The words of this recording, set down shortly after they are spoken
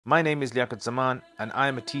My name is Liaquat Zaman and I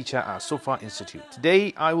am a teacher at As-Suffa Institute.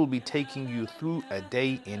 Today I will be taking you through a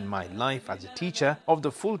day in my life as a teacher of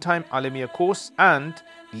the full-time Alimiyyah course and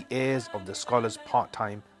the Heirs of the Scholars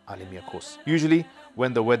part-time Alimiyyah course. Usually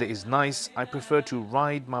when the weather is nice, I prefer to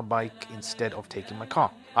ride my bike instead of taking my car.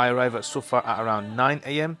 I arrive at Suffa at around 9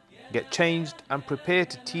 AM, get changed and prepare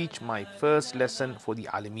to teach my first lesson for the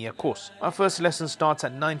Alimiyyah course. My first lesson starts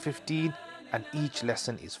at 9:15 and each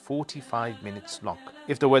lesson is 45 minutes long.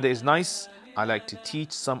 If the weather is nice, I like to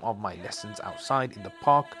teach some of my lessons outside in the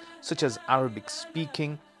park, such as Arabic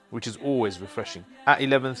speaking, which is always refreshing. At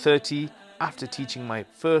 11:30, after teaching my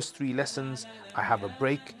first 3 lessons, I have a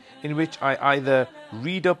break in which I either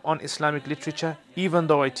read up on Islamic literature, even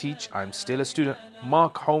though I teach, I'm still a student,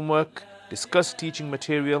 mark homework, discuss teaching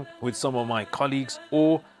material with some of my colleagues,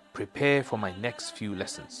 or prepare for my next few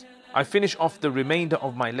lessons. I finish off the remainder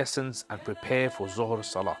of my lessons and prepare for Zuhr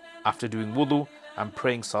Salah. After doing wudu and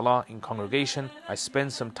praying Salah in congregation, I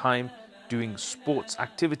spend some time doing sports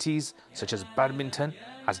activities such as badminton,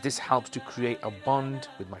 as this helps to create a bond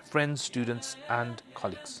with my friends, students and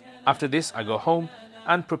colleagues. After this, I go home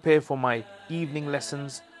and prepare for my evening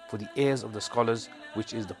lessons for the Heirs of the Scholars,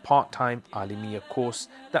 which is the part-time Alimiyyah course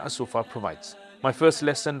that As-Suffa provides. My first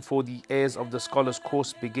lesson for the Heirs of the Scholars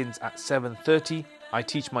course begins at 7:30. I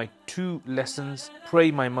teach my 2 lessons, pray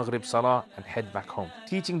my Maghrib Salah and head back home.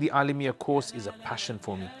 Teaching the Alimiyyah course is a passion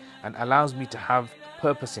for me and allows me to have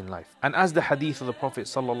purpose in life. And as the hadith of the Prophet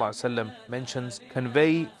ﷺ mentions,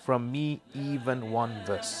 convey from me even one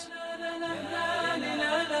verse.